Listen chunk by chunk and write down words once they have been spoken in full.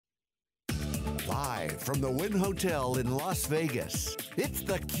Live from the Wynn Hotel in Las Vegas, it's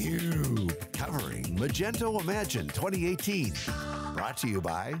theCUBE, covering Magento Imagine 2018. Brought to you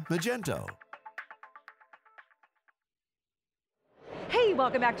by Magento. Hey,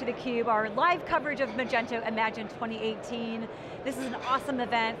 welcome back to theCUBE, our live coverage of Magento Imagine 2018. This is an awesome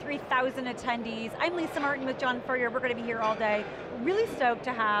event, 3,000 attendees. I'm Lisa Martin with John Furrier. We're going to be here all day. Really stoked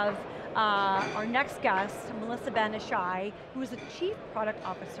to have our next guest, Melissa Ben Ishay, who is the Chief Product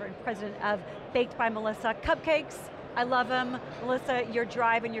Officer and President of Baked by Melissa. Cupcakes, I love them. Melissa, your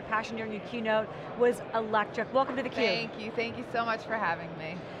drive and your passion during your keynote was electric. Welcome to theCUBE. Thank you so much for having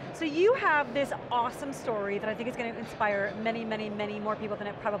me. So you have this awesome story that I think is going to inspire many, many, many more people than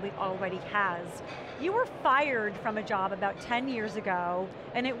it probably already has. You were fired from a job about 10 years ago,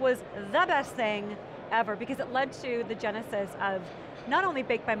 and it was the best thing ever because it led to the genesis of not only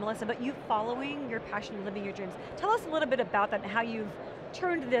Baked by Melissa, but you following your passion and living your dreams. Tell us a little bit about that and how you've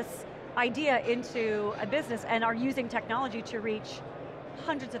turned this idea into a business and are using technology to reach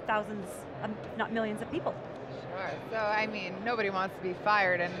hundreds of thousands, if not millions of people. Sure, so I mean, nobody wants to be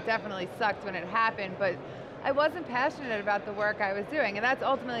fired, and it definitely sucked when it happened, but I wasn't passionate about the work I was doing, and that's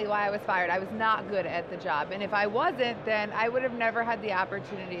ultimately why I was fired. I was not good at the job, and if I wasn't, then I would have never had the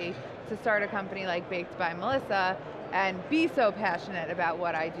opportunity to start a company like Baked by Melissa and be so passionate about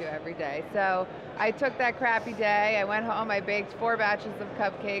what I do every day. So I took that crappy day, I went home, I baked 4 batches of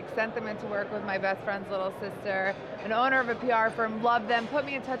cupcakes, sent them into work with my best friend's little sister. An owner of a PR firm loved them, put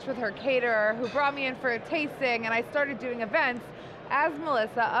me in touch with her caterer, who brought me in for a tasting, and I started doing events as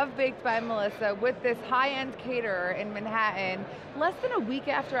Melissa of Baked by Melissa with this high-end caterer in Manhattan, less than a week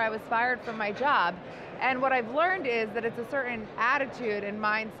after I was fired from my job. And what I've learned is that it's a certain attitude and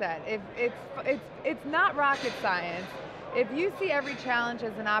mindset. It's not rocket science. If you see every challenge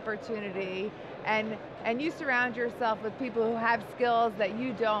as an opportunity and you surround yourself with people who have skills that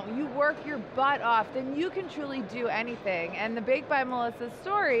you don't, you work your butt off, then you can truly do anything. And the Baked by Melissa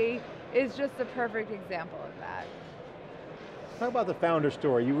story is just a perfect example of that. Talk about the founder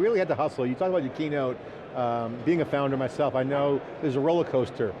story. You really had to hustle. You talk about your keynote, being a founder myself, I know there's a roller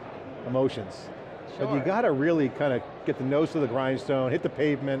coaster emotions. Sure. But you got to really kind of get the nose to the grindstone, hit the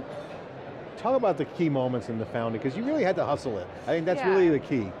pavement. Talk about the key moments in the founding, because you really had to hustle it. I think that's really the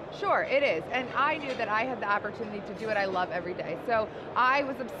key. Sure, it is, and I knew that I had the opportunity to do what I love every day. So I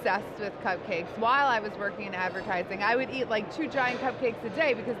was obsessed with cupcakes. While I was working in advertising, I would eat like 2 giant cupcakes a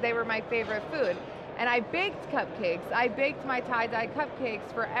day because they were my favorite food. And I baked cupcakes. I baked my tie-dye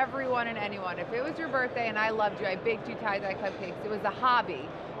cupcakes for everyone and anyone. If it was your birthday and I loved you, I baked you tie-dye cupcakes. It was a hobby.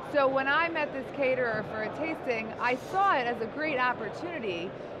 So when I met this caterer for a tasting, I saw it as a great opportunity,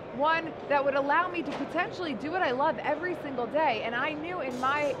 one that would allow me to potentially do what I love every single day. And I knew in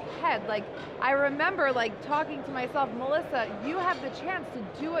my head, like, I remember like talking to myself, Melissa, you have the chance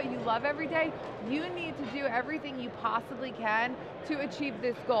to do what you love every day. You need to do everything you possibly can to achieve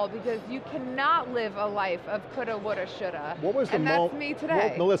this goal, because you cannot live a life of coulda, woulda, shoulda. What was the and that's me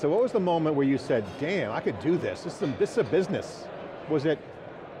today. Melissa, what was the moment where you said, damn, I could do this. This is a business. Was it,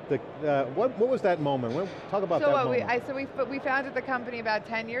 what was that moment? Talk about that moment. So we founded the company about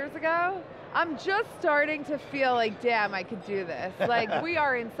 10 years ago. I'm just starting to feel like, damn, I could do this. Like, we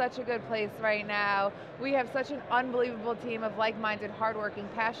are in such a good place right now. We have such an unbelievable team of like-minded, hardworking,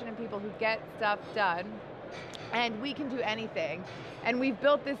 passionate people who get stuff done. And we can do anything. And we've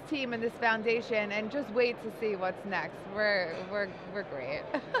built this team and this foundation, and just wait to see what's next. We're great.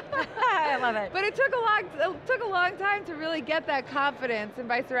 I love it. But it took a long time to really get that confidence, and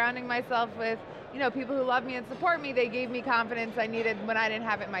by surrounding myself with people who love me and support me, they gave me confidence I needed when I didn't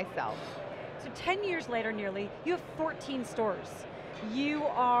have it myself. So 10 years later nearly, you have 14 stores. You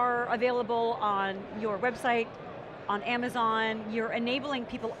are available on your website, on Amazon. You're enabling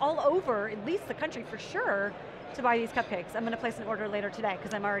people all over, at least the country for sure, to buy these cupcakes. I'm going to place an order later today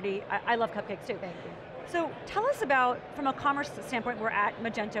because I love cupcakes too. Thank you. So tell us about, from a commerce standpoint, we're at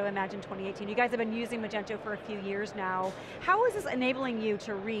Magento Imagine 2018. You guys have been using Magento for a few years now. How is this enabling you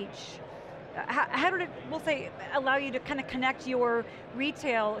to reach, how did it, we'll say, allow you to kind of connect your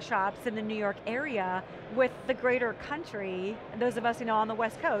retail shops in the New York area with the greater country, those of us on the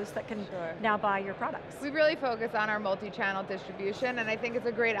West Coast that can now buy your products? We really focus on our multi-channel distribution, and I think it's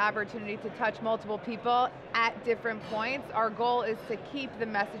a great opportunity to touch multiple people at different points. Our goal is to keep the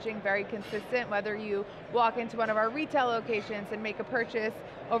messaging very consistent, whether you walk into one of our retail locations and make a purchase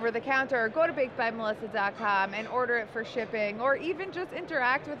over the counter, or go to bakedbymelissa.com and order it for shipping, or even just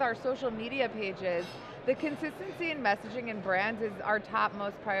interact with our social media pages. The consistency in messaging and brands is our top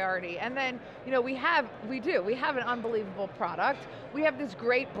most priority. And then, we have an unbelievable product. We have this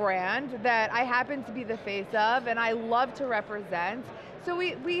great brand that I happen to be the face of and I love to represent. So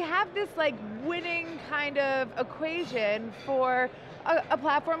we have this like winning kind of equation for a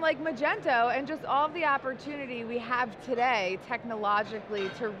platform like Magento and just all of the opportunity we have today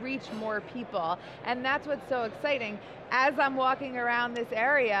technologically to reach more people. And that's what's so exciting. As I'm walking around this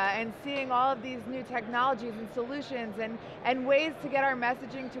area and seeing all of these new technologies and solutions and ways to get our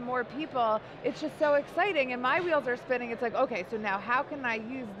messaging to more people, it's just so exciting and my wheels are spinning. It's like, okay, so now how can I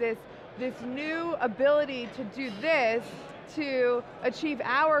use this new ability to do this to achieve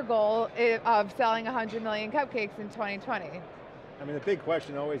our goal of selling 100 million cupcakes in 2020? I mean, the big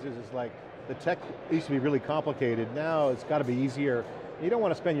question always is like, the tech used to be really complicated, now it's got to be easier. You don't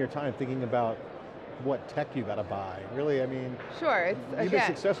want to spend your time thinking about what tech you got to buy. Really, I mean, sure, you've been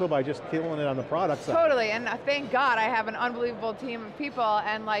successful by just killing it on the product side. Totally, and thank God I have an unbelievable team of people,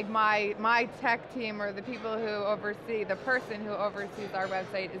 and like my tech team, or the people who oversee, the person who oversees our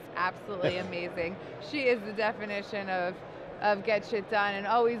website is absolutely amazing. She is the definition of get shit done and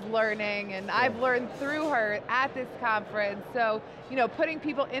always learning, and I've learned through her at this conference. So, you know, putting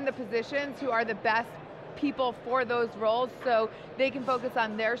people in the positions who are the best people for those roles so they can focus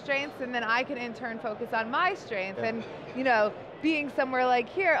on their strengths, and then I can in turn focus on my strengths. And you know, being somewhere like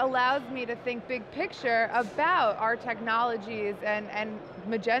here allows me to think big picture about our technologies and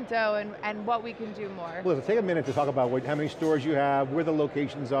Magento and what we can do more. Well, let's take a minute to talk about how many stores you have, where the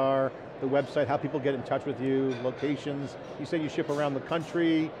locations are, the website, how people get in touch with you, locations. You say you ship around the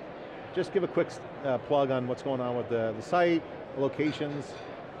country. Just give a quick plug on what's going on with the site, locations.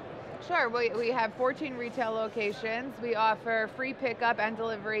 Sure, we have 14 retail locations. We offer free pickup and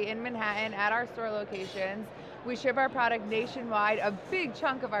delivery in Manhattan at our store locations. We ship our product nationwide. A big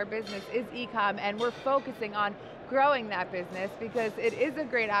chunk of our business is e-com, and we're focusing on growing that business because it is a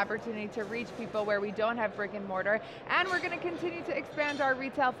great opportunity to reach people where we don't have brick and mortar, and we're going to continue to expand our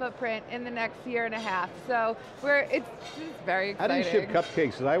retail footprint in the next year and a half. So it's very exciting. How do you ship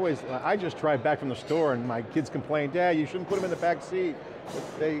cupcakes? Because I just drive back from the store and my kids complain, Dad, you shouldn't put them in the back seat.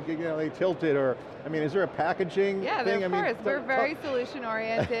 They tilted, or, I mean, is there a packaging thing? Of course. We're very solution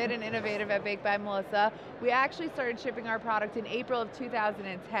oriented and innovative at Baked by Melissa. We actually started shipping our product in April of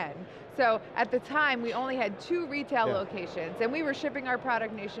 2010. So at the time, we only had 2 retail locations, and we were shipping our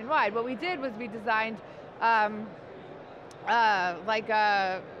product nationwide. What we did was we designed like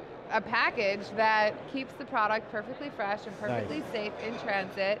a package that keeps the product perfectly fresh and perfectly safe in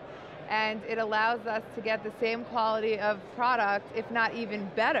transit, and it allows us to get the same quality of product, if not even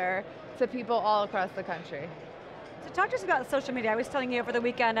better, to people all across the country. So talk to us about social media. I was telling you over the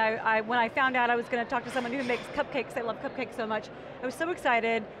weekend, when I found out I was going to talk to someone who makes cupcakes, I love cupcakes so much, I was so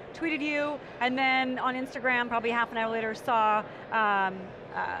excited, tweeted you, and then on Instagram, probably half an hour later, saw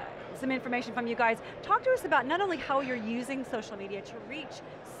some information from you guys. Talk to us about not only how you're using social media to reach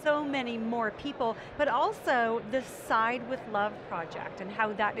so many more people, but also the Side with Love project and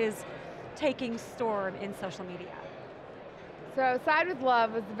how that is taking storm in social media. So Side with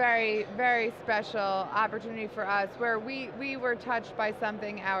Love was a very, very special opportunity for us where we were touched by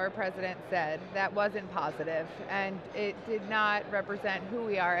something our president said that wasn't positive, and it did not represent who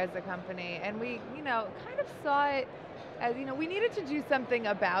we are as a company, and we kind of saw it as, we needed to do something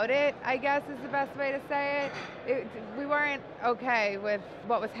about it, I guess is the best way to say it. We weren't okay with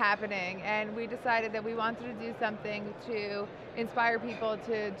what was happening, and we decided that we wanted to do something to inspire people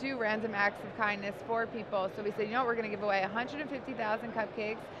to do random acts of kindness for people. So we said, we're going to give away 150,000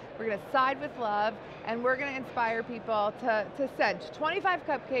 cupcakes, we're going to side with love, and we're going to inspire people to send 25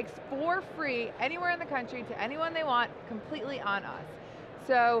 cupcakes for free anywhere in the country to anyone they want, completely on us.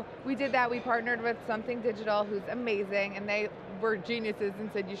 So we did that. We partnered with Something Digital, who's amazing, and they were geniuses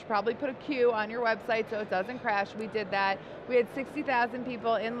and said you should probably put a queue on your website so it doesn't crash. We did that. We had 60,000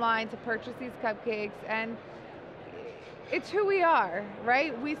 people in line to purchase these cupcakes, and it's who we are,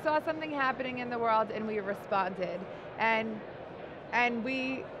 right? We saw something happening in the world and we responded, and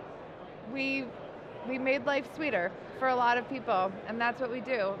we made life sweeter for a lot of people, and that's what we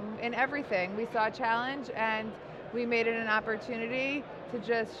do in everything. We saw a challenge and we made it an opportunity to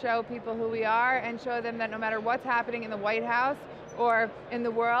just show people who we are and show them that no matter what's happening in the White House or in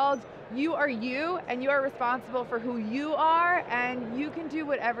the world, you are you, and you are responsible for who you are, and you can do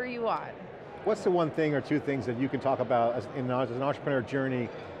whatever you want. What's the one thing or 2 things that you can talk about as an entrepreneur journey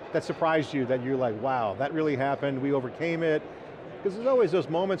that surprised you, that you're like, wow, that really happened, we overcame it? Because there's always those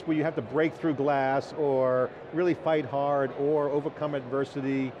moments where you have to break through glass or really fight hard or overcome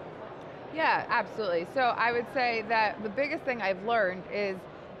adversity. Yeah, absolutely. So I would say that the biggest thing I've learned is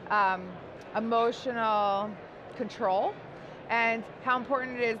emotional control and how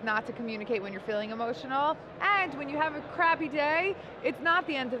important it is not to communicate when you're feeling emotional. And when you have a crappy day, it's not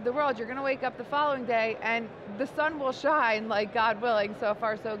the end of the world. You're going to wake up the following day and the sun will shine, like God willing, so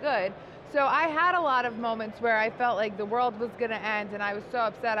far so good. So I had a lot of moments where I felt like the world was going to end and I was so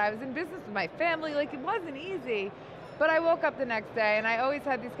upset. I was in business with my family, like it wasn't easy. But I woke up the next day and I always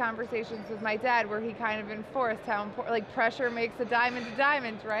had these conversations with my dad where he kind of enforced how important, like pressure makes a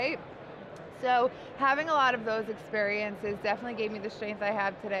diamond, right? So having a lot of those experiences definitely gave me the strength I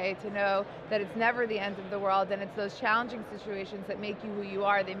have today to know that it's never the end of the world, and it's those challenging situations that make you who you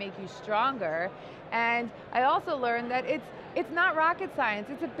are, they make you stronger. And I also learned that it's not rocket science,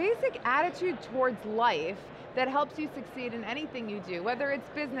 it's a basic attitude towards life that helps you succeed in anything you do, whether it's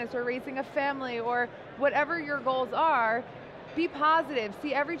business or raising a family or whatever your goals are. Be positive,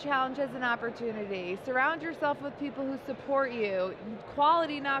 see every challenge as an opportunity, surround yourself with people who support you,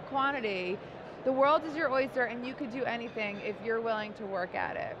 quality not quantity. The world is your oyster and you could do anything if you're willing to work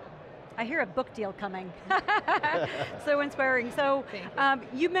at it. I hear a book deal coming. So inspiring. So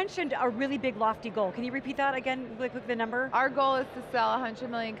you mentioned a really big lofty goal. Can you repeat that again, really quick, the number? Our goal is to sell 100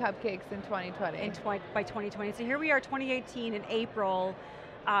 million cupcakes in 2020. By 2020. So here we are, 2018 in April.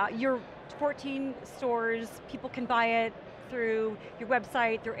 You're 14 stores, people can buy it through your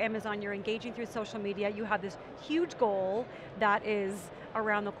website, through Amazon, you're engaging through social media, you have this huge goal that is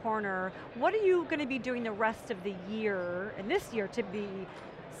around the corner. What are you going to be doing the rest of the year, and this year, to be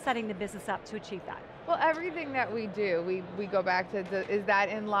setting the business up to achieve that? Well, everything that we do, we go back to, is that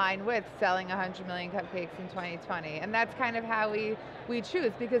in line with selling 100 million cupcakes in 2020? And that's kind of how we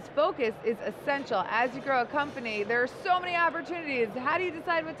choose, because focus is essential. As you grow a company, there are so many opportunities. How do you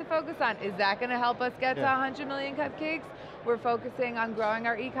decide what to focus on? Is that going to help us get to 100 million cupcakes? We're focusing on growing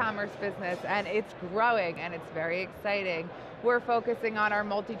our e-commerce business, and it's growing, and it's very exciting. We're focusing on our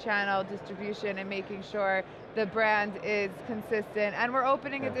multi-channel distribution and making sure the brand is consistent, and we're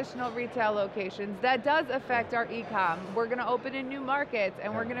opening additional retail locations. That does affect our e-com. We're going to open in new markets,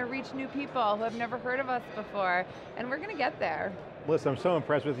 and we're going to reach new people who have never heard of us before, and we're going to get there. Listen, I'm so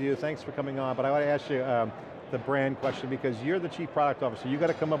impressed with you. Thanks for coming on, but I want to ask you the brand question, because you're the chief product officer. You got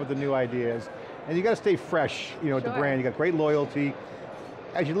to come up with the new ideas, and you got to stay fresh, with the brand. You got great loyalty.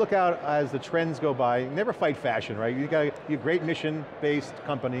 As you look out as the trends go by, you never fight fashion, right? You're a great mission-based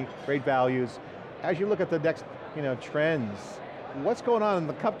company, great values. As you look at the next, trends, what's going on in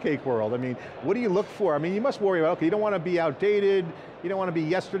the cupcake world? I mean, what do you look for? I mean, you must worry about, okay, you don't want to be outdated, you don't want to be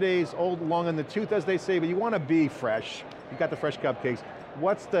yesterday's old, long in the tooth, as they say, but you want to be fresh. You got the fresh cupcakes.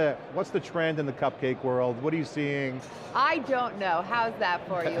 What's the trend in the cupcake world? What are you seeing? I don't know. How's that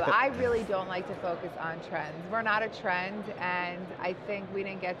for you? I really don't like to focus on trends. We're not a trend, and I think we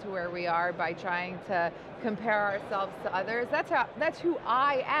didn't get to where we are by trying to compare ourselves to others. That's who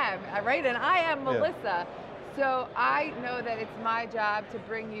I am, right? And I am Melissa. So I know that it's my job to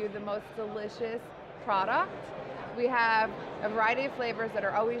bring you the most delicious product. We have a variety of flavors that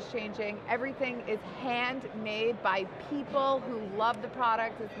are always changing. Everything is handmade by people who love the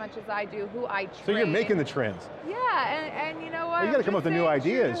product as much as I do, who I train. So you're making the trends. Yeah, and you know what? Well, you got to come up with new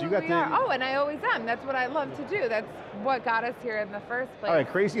ideas. You got to. Oh, and I always am. That's what I love to do. That's what got us here in the first place. All right,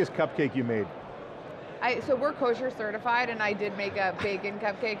 craziest cupcake you made. So we're kosher certified, and I did make a bacon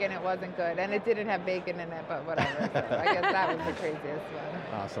cupcake, and it wasn't good, and it didn't have bacon in it, but whatever. So I guess that was the craziest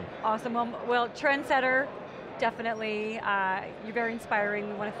one. Awesome. Awesome. Well, trendsetter. Definitely, you're very inspiring.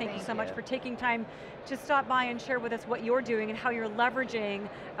 We want to thank you so much for taking time to stop by and share with us what you're doing and how you're leveraging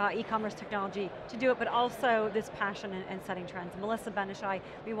e-commerce technology to do it, but also this passion and setting trends. Melissa Ben Ishay,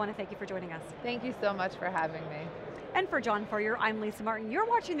 we want to thank you for joining us. Thank you so much for having me. And for John Furrier, I'm Lisa Martin. You're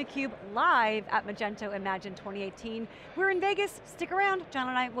watching theCUBE live at Magento Imagine 2018. We're in Vegas, stick around. John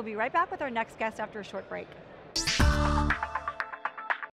and I will be right back with our next guest after a short break.